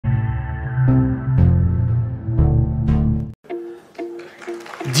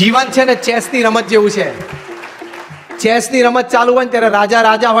જીવન છે ને ચેસની રમત જેવું છે. ચેસની રમત ચાલુ હોય ને ત્યારે રાજા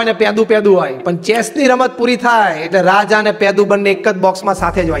રાજા હોય ને પેદું પેદું હોય, પણ ચેસની રમત પૂરી થાય એટલે રાજા અને પેદું બંને એક જ બોક્સમાં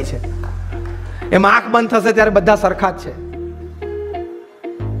સાથે જ હોય છે. એમાં આંખ બંધ થશે ત્યારે બધા સરખા જ છે.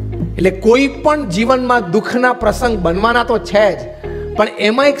 એટલે કોઈ પણ જીવનમાં દુઃખના પ્રસંગ બનવાના તો છે જ, પણ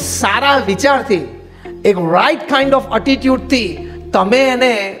એમાં એક સારા વિચારથી, એક રાઈટ કાઇન્ડ ઓફ એટીટ્યુડથી તમે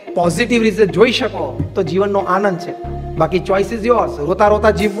એને પોઝિટિવ રીતે જોઈ શકો તો જીવનનો આનંદ છે. બાકી ચોઇસ ઇઝ યોર્સ. રોતા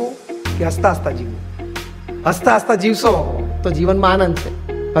રોતા જીવવું કે હસતા હસતા જીવવું. હસતા હસતા જીવશો તો જીવનમાં આનંદ છે,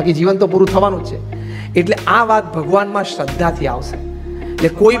 બાકી જીવન તો પૂરું થવાનું જ છે. એટલે આ વાત ભગવાનમાં શ્રદ્ધાથી આવશે. એટલે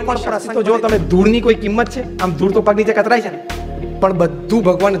કોઈ પણ પ્રસંગ તો જો તમે ધૂળની કોઈ કિંમત છે? આમ ધૂળ તો પગ નીચે કતરાય છે ને, પણ બધું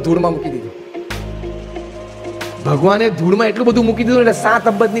ભગવાને ધૂળમાં મૂકી દીધું. ભગવાને ધૂળમાં એટલું બધું મૂકી દીધું એટલે 7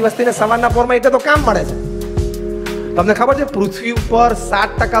 અબજની વસ્તીને સવારના પોરમાં એટલે તો કામ મળે છે. તમને ખબર છે પૃથ્વી ઉપર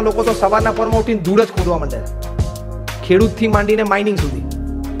 7% લોકો તો સવારના પોરમાં ઉઠીને ધૂળ જ ખોદવા માંડે છે, ખેડૂતથી માંડીને માઇનિંગ સુધી.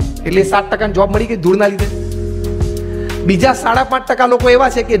 એટલે 7% જોબ મળી ગઈ ધૂળના લીધે. બીજા 5.5% લોકો એવા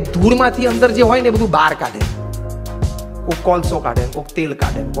છે કે ધૂળમાંથી અંદર જે હોય ને એ બધું બહાર કાઢે. કોક કોલસો કાઢે, કોક તેલ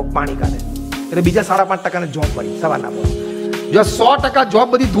કાઢે, કોક પાણી કાઢે. એટલે બીજા 5.5%ને જોબ મળી સવારના પોરમાં. જો 100% જોબ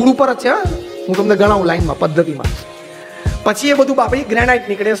બધી ધૂળ ઉપર જ છે. હું તમને ગણાવું લાઈનમાં, પદ્ધતિમાં. પછી એ બધું બાપડી ગ્રેનાઇટ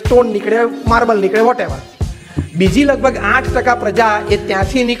નીકળે, સ્ટોન નીકળે, માર્બલ નીકળે, વોટેવર. બીજી લગભગ 8% પ્રજા એ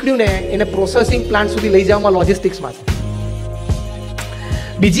ત્યાંથી નીકળ્યું ને એને પ્રોસેસિંગ પ્લાન્ટ સુધી લઈ જવામાં લોજિસ્ટિક્સમાં છે.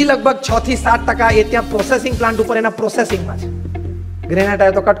 બીજી લગભગ 6 થી 7% એ ત્યાં પ્રોસેસિંગ પ્લાન્ટ ઉપર એના પ્રોસેસિંગમાં છે. ગ્રેનાઇટ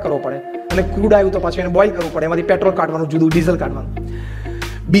આવ્યો તો કટ કરવો પડે, અને ક્રૂડ આવ્યું તો પાછું એને બોઇલ કરવું પડે, એમાંથી પેટ્રોલ કાઢવાનું, જુદું ડીઝલ કાઢવાનું.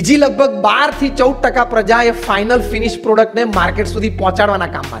 બીજી લગભગ 12 થી 14% પ્રજા એ ફાઇનલ ફિનિશ પ્રોડક્ટને માર્કેટ સુધી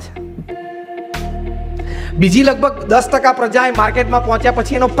પહોંચાડવાના કામમાં છે. બીજી લગભગ 10% પ્રજા એ માર્કેટમાં પહોંચ્યા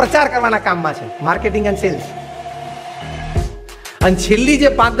પછી એનો પ્રચાર કરવાના કામમાં છે, માર્કેટિંગ એન્ડ સેલ્સ. અને છેલ્લી જે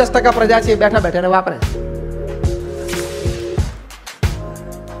 5-10% પ્રજા છે એ બેઠા બેઠા એને વાપરે છે.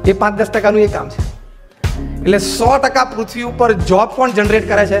 એ 5-10%નું એ કામ છે. એટલે 100% પૃથ્વી ઉપર જોબ કોણ જનરેટ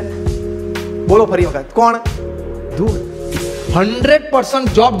કરે છે? બોલો ફરી વખત, કોણ? ધૂળ. 100%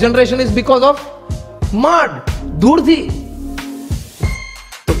 job generation is because of mud, ધૂળથી.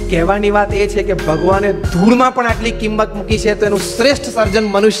 તો કહેવાની વાત એ છે કે ભગવાને ધૂળમાં પણ આટલી કિંમત મૂકી છે, તો એનું શ્રેષ્ઠ સર્જન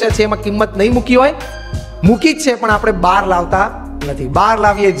મનુષ્ય છે, એમાં કિંમત નહીં મૂકી હોય? મૂકી જ છે, પણ આપણે બહાર લાવતા નથી. બહાર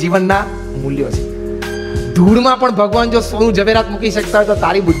લાવીએ જીવનના મૂલ્યો છે. ધૂળમાં પણ ભગવાન જો સોનું ઝવેરાત મૂકી શકતા હોય તો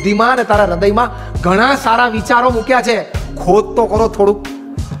તારી બુદ્ધિમાં અને તારા હૃદયમાં ઘણા સારા વિચારો મૂક્યા છે. ખોદ તો કરો થોડુંક,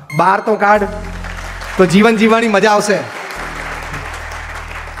 બહાર તો કાઢ, તો જીવન જીવવાની મજા આવશે.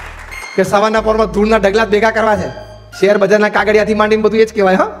 કે સવારના પોરમાં ધૂળના ઢગલા ભેગા કરવા છે, શેર બજારના કાગળિયાથી માંડીને બધું એ જ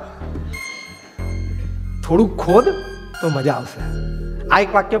કહેવાય. હા, થોડુંક ખોદ તો મજા આવશે. આ એક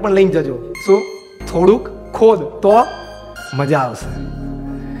વાક્ય પણ લઈને જજો. શું? થોડુંક ખોદ તો મજા આવશે.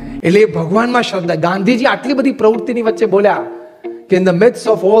 એટલે ભગવાનમાં શ્રદ્ધા. ગાંધીજી આટલી બધી પ્રવૃત્તિની વચ્ચે બોલ્યા કે in the midst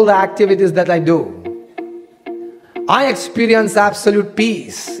of all the activities that I do, I experience absolute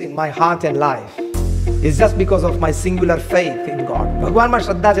peace in my heart and life. It's just because of my singular faith in God. ભગવાનમાં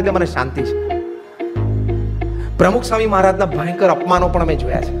શ્રદ્ધા છે એટલે મને શાંતિ છે. પ્રમુખ સ્વામી મહારાજના ભયંકર અપમાનો પણ અમે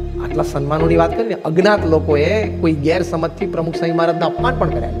જોયા છે. આટલા સન્માનોની વાત કરીને અજ્ઞાત લોકોએ કોઈ ગેરસમજથી પ્રમુખ સ્વામી મહારાજના અપમાન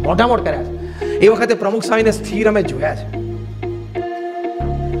પણ કર્યા છે, મોઢામોઢ કર્યા છે. એ વખતે પ્રમુખ સ્વામીને સ્થિર અમે જોયા છે.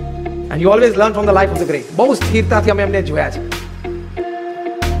 And you always learn from the life of the great. બહુ સ્થિરતાથી અમે એમને જોયા છે.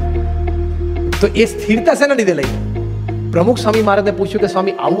 તો એ સ્થિરતા શેના લીધે લઈ? પ્રમુખ સ્વામી મહારાજને પૂછ્યું કે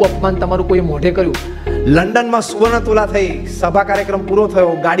સ્વામી આવું અપમાન તમારું કોઈ મોઢે કર્યું? લંડનમાં સુવર્ણ તુલા થઈ, સભા કાર્યક્રમ પૂરો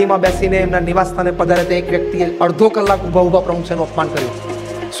થયો, ગાડીમાં બેસીને એમના નિવાસ સ્થાને પધારે તે એક વ્યક્તિએ અડધો કલાક ઉભા ઉભા પ્રમુખ સ્વામીનું અપમાન કર્યું.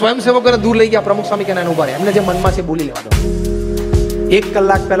 સ્વયંસેવકોને દૂર લઈ ગયા. પ્રમુખ સ્વામી કે ઉભા રહે, એમને જે મનમાં છે બોલી લેવા દો. 1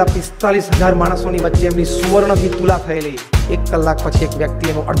 કલાક પહેલા 45,000 માણસોની વચ્ચે એમની સુવર્ણથી તુલા થયેલી, 1 કલાક પછી એક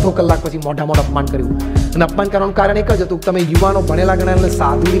વ્યક્તિ એનું અડધો કલાક પછી મોઢામાં અપમાન કર્યું. અને અપમાન કરવાનું કારણ એક જ હતું, તમે યુવાનો ભણેલા ગણેલા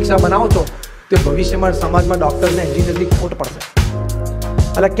સાધુ દીક્ષા બનાવો છો તો ભવિષ્યમાં સમાજમાં ડોક્ટરને એન્જિનિયરની ખોટ પડશે.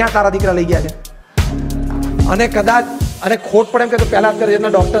 એટલે ક્યાં તારા દીકરા લઈ ગયા છે? અને કદાચ અને ખોટ પડે એમ કે તો પહેલા અત્યારે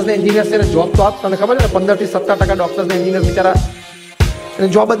જેટલા ડોક્ટર્સને એન્જિનિયર્સ છે જોબ તો આપ, તમને ખબર છે 15 થી 17% ડોક્ટર્સને એન્જિનિયર્સ બિચારા એને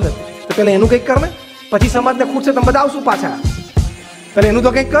જોબ જ નથી. તો પહેલા એનું કંઈક કર ને, પછી સમાજને ખૂટશે તમે બધા આવશું પાછા. પહેલા એનું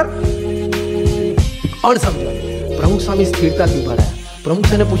તો કંઈક કર. અણસમજો. પ્રમુખ સ્વામી સ્થિરતાથી ઉભા રહ્યા. પ્રમુખ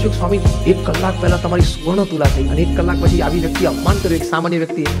સ્વામીને પૂછ્યું સ્વામી 1 કલાક પહેલા તમારી સુવર્ણ તુલા થઈ અને 1 કલાક પછી આવી વ્યક્તિ અપમાન કર્યું એક સામાન્ય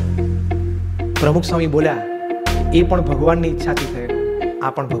વ્યક્તિએ. પ્રમુખ સ્વામી બોલ્યા એ પણ ભગવાનની ઈચ્છાથી થયેલું,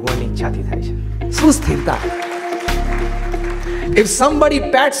 આ પણ ભગવાનની ઈચ્છાથી થાય છે. શું સ્થિરતા! If somebody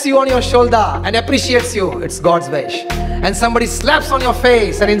pats you on your shoulder and appreciates you, it's God's wish. And somebody slaps on your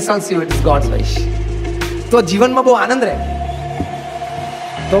face and insults you, it's God's wish. તો જીવનમાં બહુ આનંદ રહે.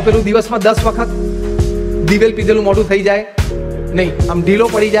 તો પેલું દિવસમાં 10 વખત દિવેલ પીધેલું મોઢું થઈ જાય નહીં, આમ ઢીલો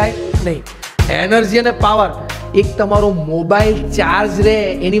પડી જાય નહીં. એનર્જી અને પાવર એક તમારો મોબાઈલ ચાર્જ રહે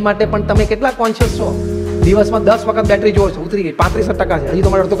એની માટે પણ તમે કેટલા કોન્શિયસ છો? દિવસમાં 10 વખત બેટરી જોવો છો, ઉતરી ગઈ 35% છે, હજી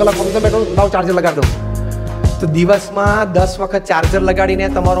તમારે અડધો કલાક ફોન બેઠો લાવ ચાર્જર લગાડી દો. તો દિવસમાં 10 વખત ચાર્જર લગાડીને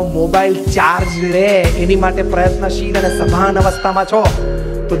તમારો મોબાઈલ ચાર્જ રહે એની માટે પ્રયત્નશીલ અને સભાન અવસ્થામાં છો.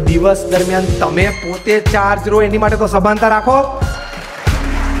 તો દિવસ દરમિયાન તમે પોતે ચાર્જ રહો એની માટે તો સભાનતા રાખો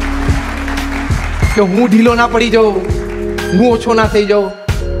કે હું ઢીલો ના પડી જાઉં, હું ઓછો ના થઈ જાઉં.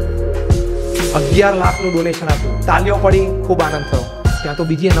 11 લાખનું ડોનેશન આપ્યું, તાલીઓ પડી, ખૂબ આનંદ થયો. ત્યાં તો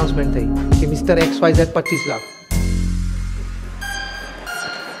બીજી એનાઉન્સમેન્ટ થઈ કે મિસ્ટર XYZ 25 લાખ.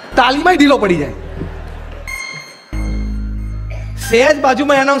 તાલીમાં ઢીલો પડી જાય. સહેજ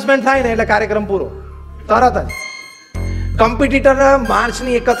બાજુમાં એનાઉન્સમેન્ટ થાય ને એટલે કાર્યક્રમ પૂરો તરત જ. કોમ્પિટિટર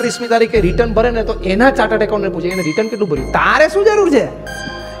માર્ચની 31મી તારીખે રિટર્ન ભરે ને તો એના ચાર્ટર્ડ એકાઉન્ટને પૂછે એને રિટર્ન કેટલું ભર્યું. તારે શું જરૂર છે?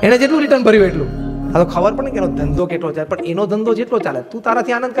 એને જેટલું રિટર્ન ભર્યું એટલું. આ તો ખબર પડે કે એનો ધંધો કેટલો ચાલે, પણ એનો ધંધો જેટલો ચાલે તું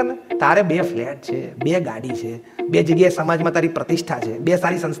તારાથી આનંદ કર ને. તારે 2 ફ્લેટ છે, 2 ગાડી છે, 2 જગ્યાએ સમાજમાં તારી પ્રતિષ્ઠા છે, 2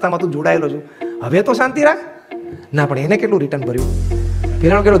 સારી સંસ્થામાં તું જોડાયેલો છું. હવે તો શાંતિ રાખ ના. પણ એને કેટલું રિટર્ન ભર્યું,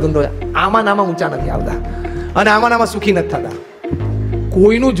 પેલાનો કેટલો ધંધો. આમાં નામાં ઊંચા નથી આવતા અને આમાં નામાં સુખી નથી થતા.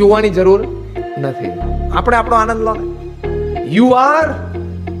 કોઈનું જોવાની જરૂર નથી. આપણે આપણો આનંદ લો ને. You are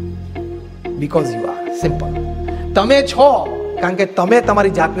because you are simple. તમે છો કારણ કે તમે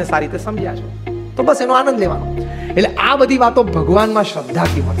તમારી જાતને સારી રીતે સમજ્યા છો. તો બસ એનો આનંદ લેવાનો. એટલે આ બધી વાતો ભગવાનમાં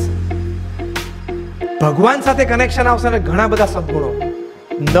શ્રદ્ધાથી મળશે. ભગવાન સાથે કનેક્શન આવશે અને ઘણા બધા સદગુણો.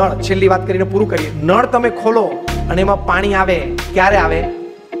 નળ, છેલ્લી વાત કરીને પૂરું કરીએ. નળ તમે ખોલો અને એમાં પાણી આવે ક્યારે આવે?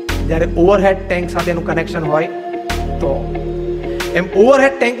 જ્યારે ઓવરહેડ ટેન્ક સાથે એનું કનેક્શન હોય તો. એમ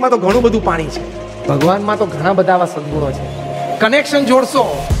ઓવરહેડ ટેન્કમાં તો ઘણું બધું પાણી છે. ભગવાનમાં તો ઘણા બધા આવા સદગુણો છે. કનેક્શન જોડશો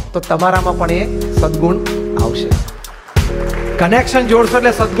તો તમારામાં પણ એ સદગુણ આવશે. કનેક્શન જોડશો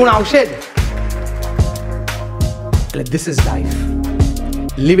એટલે સદગુણ આવશે જ. એટલે this is life.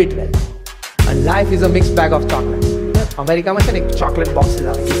 Leave it well. And life is a mixed bag of chocolate. અમેરિકામાં છે ને એક ચોકલેટ બોક્સીસ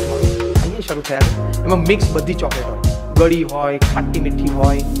આવે અહીંયા શરૂ થયા. એમાં મિક્સ બધી ચોકલેટ હોય. ગળી હોય, ખાટી મીઠી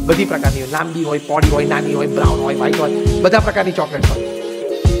હોય, બધી પ્રકારની હોય. લાંબી હોય, પોડી હોય, નાની હોય, બ્રાઉન હોય, વ્હાઈટ હોય, બધા પ્રકારની ચોકલેટ હોય.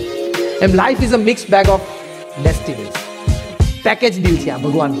 એમ life is a mix bag of ડેસ્ટિનીઝ. Package deal છે આ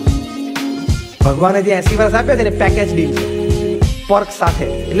ભગવાનનું. ભગવાને જે 80 વર્ષ આપ્યા છે ને પેકેજ ડીલ છે પર્ક સાથે.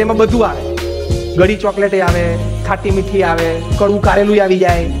 એટલે એમાં બધું આવે. ગળી ચોકલેટ આવે, ખાટી મીઠી આવે, કડવું કારેલું આવી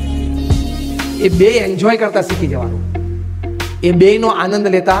જાય. એ બે એન્જોય કરતા શીખી જવાનું. એ બેનો આનંદ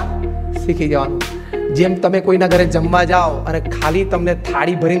લેતા શીખી જવાનું. જેમ તમે કોઈના ઘરે જમવા જાઓ અને ખાલી તમને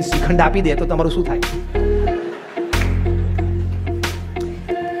થાળી ભરીને શ્રીખંડ આપી દે તો તમારું શું થાય?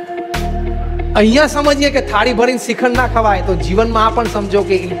 અહીંયા સમજીએ કે થાળી ભરીને શ્રીખંડ ના ખવાય તો જીવનમાં આ પણ સમજો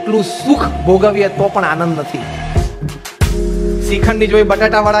કે એટલું સુખ ભોગવીએ તો પણ આનંદ નથી. શ્રીખંડની જોઈએ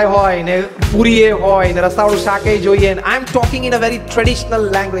બટાટા વડા હોય ને પૂરી હોય ને રસાવાળું શાક જોઈએ. આઈ am talking in a very traditional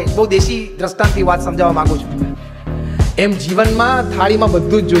language. બહુ દેશી દ્રષ્ટાંતથી વાત સમજાવવા માંગુ છું. એમ જીવનમાં થાળીમાં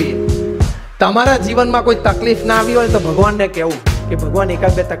બધું જ જોઈએ. તમારા જીવનમાં કોઈ તકલીફ ના આવી હોય તો ભગવાનને કહેવું કે ભગવાન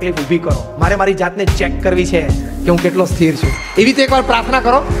એકાદ બે તકલીફ ઊભી કરો. મારે મારી જાતને ચેક કરવી છે કે હું કેટલો સ્થિર છું. એવી તો એકવાર પ્રાર્થના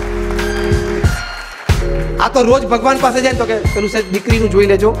કરો. આ તો રોજ ભગવાન પાસે જાય તો કે પેલું છે દીકરીનું જોઈ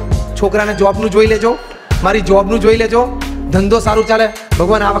લેજો, છોકરાને જોબનું જોઈ લેજો, મારી જોબનું જોઈ લેજો, ધંધો સારું ચાલે,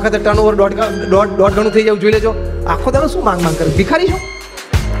 ભગવાન આ વખતે ટર્નઓવર દોઢ ગણું થઈ જાય જોઈ લેજો. આખો દિવસ શું માંગ કરે? ભિખારી છો?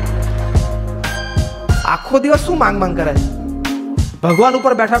 આખો દિવસ શું માંગ કરે? ભગવાન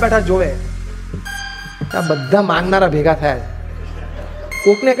ઉપર બેઠા બેઠા જોવે. આ બધા માંગનારા ભેગા થયા.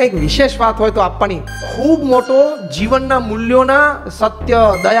 કોકને કંઈક વિશેષ વાત હોય તો આપવાની. ખૂબ મોટો જીવનના મૂલ્યોના સત્ય,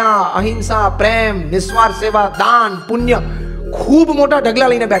 દયા, અહિંસા, પ્રેમ, નિસ્વાર્થ સેવા, દાન, પુણ્ય ખૂબ મોટા ઢગલા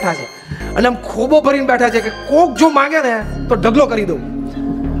લઈને બેઠા છે. અને આમ ખોબો ભરીને બેઠા છે કે કોક જો માંગે ને તો ઢગલો કરી દઉં.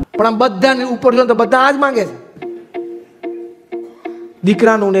 પણ આમ બધા ઉપર જો તો બધા આ જ માંગે છે.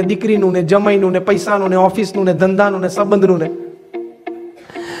 દીકરાનું ને દીકરીનું ને જમાઈનું ને પૈસાનું ને ઓફિસનું ને ધંધાનું ને સંબંધનું ને.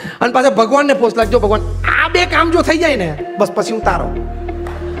 અને પાછા ભગવાનને પોસ્ટ લાગજો ભગવાન આ બે કામ જો થઈ જાય ને બસ પછી હું તારો.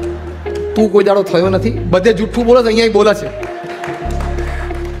 તું કોઈ દાડો થયો નથી. બધે જૂઠું બોલે છે, અહીંયા બોલે છે.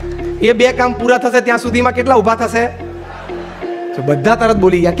 એ બે કામ પૂરા થશે ત્યાં સુધીમાં કેટલા ઊભા થશે? બધા તરત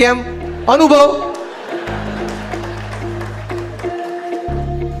બોલી ગયા. કેમ? અનુભવ.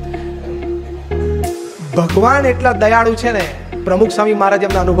 ભગવાન એટલા દયાળુ છે ને. પ્રમુખ સ્વામી મહારાજ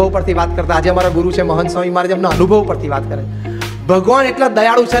એમના અનુભવ પરથી વાત કરતા. આજે અમારા ગુરુ છે મહંત સ્વામી મહારાજ એમના અનુભવ પરથી વાત કરે. ભગવાન એટલા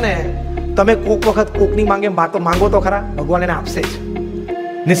દયાળુ છે ને. તમે કોક વખત કોકની માંગે માંગો તો ખરા, ભગવાન એને આપશે જ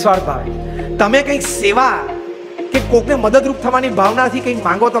નિસ્વાર્થ ભાવે. તમે કંઈક સેવા કે કોકને મદદરૂપ થવાની ભાવનાથી કંઈક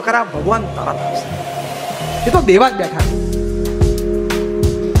માંગો તો ખરા, ભગવાન તરત આપશે. એ તો દેવા જ બેઠા છે.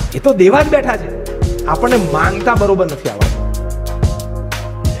 એ તો દેવા જ બેઠા છે. આપણને માંગતા બરોબર નથી આવડતું.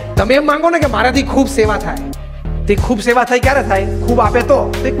 તમે એમ માંગો ને કે મારાથી ખૂબ સેવા થાય. તે ખૂબ સેવા થાય ક્યારે થાય? ખૂબ આપે તો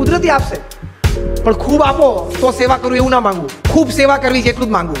એ કુદરતી આપશે. પણ ખૂબ આપો તો સેવા કરું એવું ના માંગુ, ખૂબ સેવા કરવી છે એટલું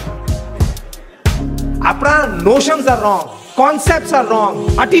જ માંગુ. આપણા notions are wrong, concepts are wrong,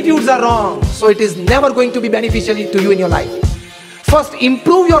 attitudes are wrong, so it is never going to be beneficial to you in your life. First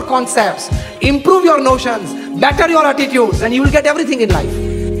improve your concepts, improve your notions, better your attitudes, and you will get everything in life.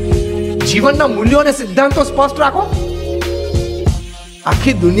 જીવનના મૂલ્યો અને સિદ્ધાંતો સ્પષ્ટ રાખો.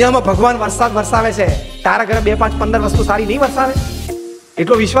 આખી દુનિયામાં ભગવાન વરસાદ વરસાવે છે, તારા ઘરે 2, 5, 15 વસ્તુ સારી નહીં વરસાવે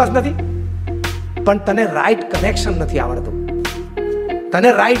એટલો વિશ્વાસ નથી? પણ તને રાઈટ કનેક્શન નથી આવડતું, તને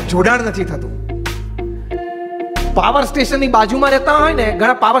રાઈટ જોડાણ નથી થતું. પાવર સ્ટેશનની બાજુમાં રહેતા હોય ને,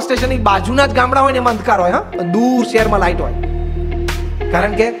 ઘણા પાવર સ્ટેશનની બાજુના જ ગામડા હોય ને એમાં અંધકાર હોય, હા, દૂર શહેરમાં લાઈટ હોય,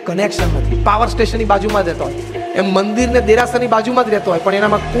 કારણ કે કનેક્શન નથી. પાવર સ્ટેશનની બાજુમાં જ રહેતો હોય, એમ મંદિર ને દેરાસરની બાજુમાં જ રહેતો હોય, પણ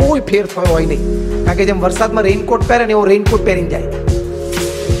એનામાં કોઈ ફેર થયો હોય નહીં, કારણ કે જેમ વરસાદમાં રેઇનકોટ પહેરે ને એવો રેઇનકોટ પહેરીને જાય.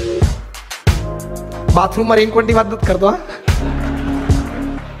 બાથરૂમમાં રેઇનકોટની વાત નથી કરતો, હા.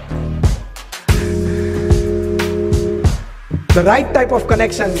 The right type of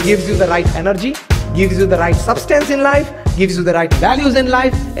connection gives you the right energy, gives you the right substance in life, gives you the right values in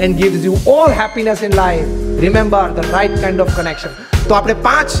life, and gives you all happiness in life. Remember the right kind of connection. તો આપણે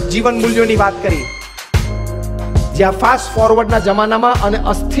 5 જીવન મૂલ્યોની વાત કરી, જ્યાં fast ફોરવર્ડના જમાનામાં અને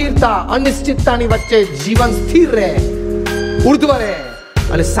અસ્થિરતા, અનિશ્ચિતતાની વચ્ચે જીવન સ્થિર રહે, ઉર્ધ્વ રહે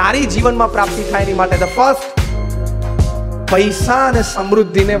અને સારી જીવનમાં પ્રાપ્તિ થાય એની માટે ધ ફર્સ્ટ, પૈસા અને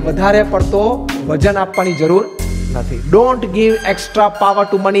સમૃદ્ધિને વધારે પડતો વજન આપવાની જરૂર નથી. Don't give extra power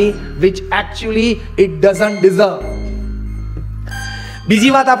to money which actually it doesn't deserve.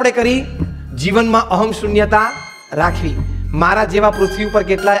 બીજી વાત આપણે કરી, જીવનમાં અહમ શૂન્યતા રાખવી. મારા જેવા પૃથ્વી ઉપર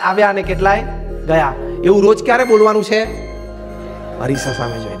કેટલાય આવ્યા અને કેટલાય ગયા, એવું રોજ ક્યારે બોલવાનું છે? અરીસા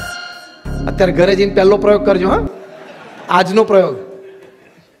સામે જોઈને. અત્યારે ઘરે જઈને પહેલો પ્રયોગ કરજો, હા, આજનો પ્રયોગ.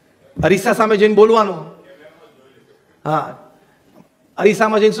 અરીસા સામે જોઈને બોલવાનું. હા,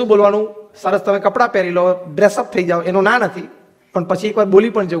 અરીસામાં જઈને શું બોલવાનું? સરસ તમે કપડાં પહેરી લો, ડ્રેસઅપ થઈ જાઓ, એનો ના નથી, પણ પછી એકવાર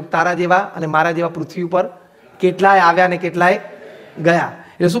બોલી પણ જવું, તારા જેવા અને મારા જેવા પૃથ્વી ઉપર કેટલાય આવ્યા ને કેટલાય ગયા.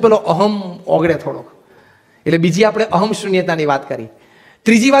 એટલે શું પેલો અહમ ઓગળે થોડોક. એટલે બીજી આપણે અહમ શૂન્યતાની વાત કરી.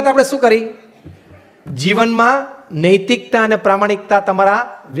 ત્રીજી વાત આપણે શું કરી? જીવનમાં નૈતિકતા અને પ્રામાણિકતા તમારા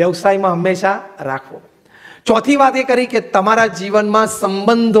વ્યવસાયમાં હંમેશા રાખવો. ચોથી વાત એ કરી કે તમારા જીવનમાં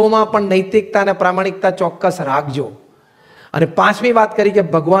સંબંધોમાં પણ નૈતિકતા અને પ્રામાણિકતા ચોક્કસ રાખજો. અને 5મી વાત કરી કે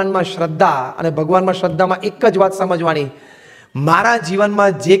ભગવાનમાં શ્રદ્ધા, અને ભગવાનમાં શ્રદ્ધામાં એક જ વાત સમજવાની, મારા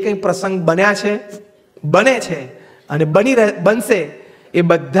જીવનમાં જે કંઈ પ્રસંગ બન્યા છે, બને છે અને બનશે એ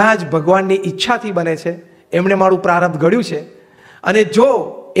બધા જ ભગવાનની ઈચ્છાથી બને છે. એમણે મારું પ્રારબ્ધ ઘડ્યું છે અને જો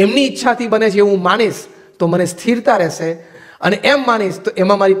એમની ઈચ્છાથી બને છે એવું માનીશ તો મને સ્થિરતા રહેશે, અને એમ માનીશ તો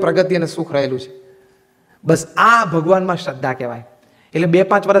એમાં મારી પ્રગતિ અને સુખ રહેલું છે. બસ આ ભગવાનમાં શ્રદ્ધા કહેવાય. એટલે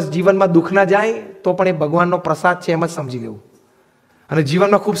 2-5 વર્ષ જીવનમાં દુઃખ ના જાય તો પણ એ ભગવાનનો પ્રસાદ છે એમ જ સમજી લેવું, અને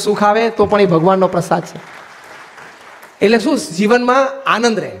જીવનમાં ખૂબ સુખ આવે તો પણ એ ભગવાનનો પ્રસાદ છે. એટલે શું? જીવનમાં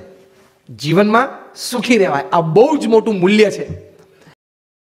આનંદ રહે, જીવનમાં સુખી રહેવાય. આ બહુ જ મોટું મૂલ્ય છે.